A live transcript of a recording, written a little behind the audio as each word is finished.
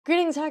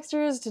Greetings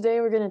Hacksters!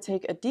 Today we're going to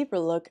take a deeper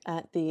look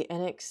at the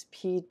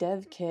NXP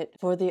dev kit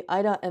for the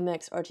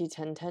i.MX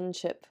RT1010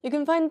 chip. You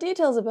can find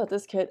details about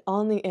this kit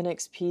on the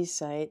NXP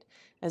site,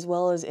 as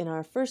well as in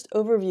our first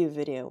overview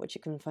video, which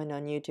you can find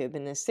on YouTube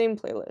in this same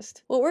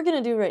playlist. What we're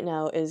going to do right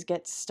now is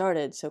get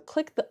started, so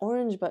click the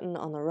orange button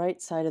on the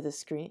right side of the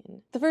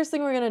screen. The first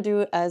thing we're going to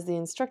do, as the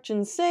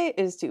instructions say,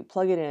 is to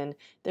plug it in.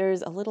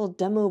 There's a little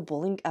demo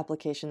Blink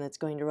application that's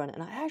going to run,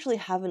 and I actually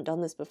haven't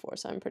done this before,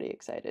 so I'm pretty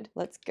excited.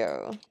 Let's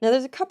go. Now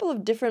there's a couple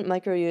of different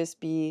micro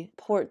USB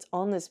ports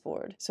on this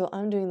board, so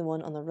I'm doing the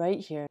one on the right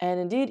here,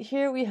 and indeed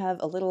here we have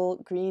a little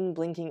green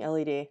blinking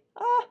LED.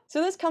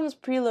 So this comes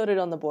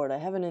preloaded on the board. I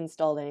haven't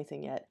installed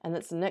anything yet, and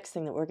that's the next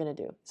thing that we're going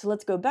to do. So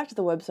let's go back to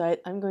the website.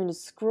 I'm going to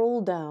scroll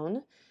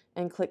down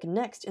and click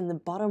next in the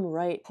bottom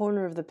right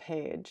corner of the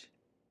page.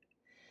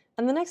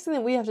 And the next thing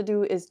that we have to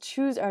do is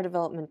choose our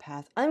development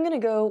path. I'm going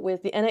to go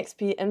with the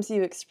NXP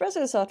MCU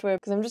Espresso software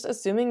because I'm just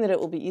assuming that it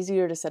will be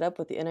easier to set up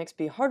with the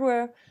NXP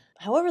hardware.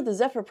 However, the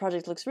Zephyr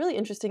project looks really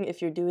interesting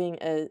if you're doing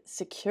a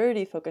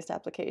security-focused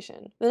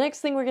application. The next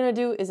thing we're going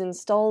to do is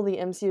install the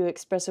MCU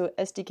Espresso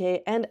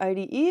SDK and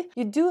IDE.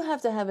 You do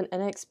have to have an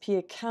NXP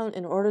account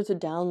in order to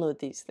download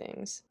these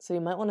things, so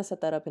you might want to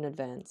set that up in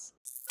advance.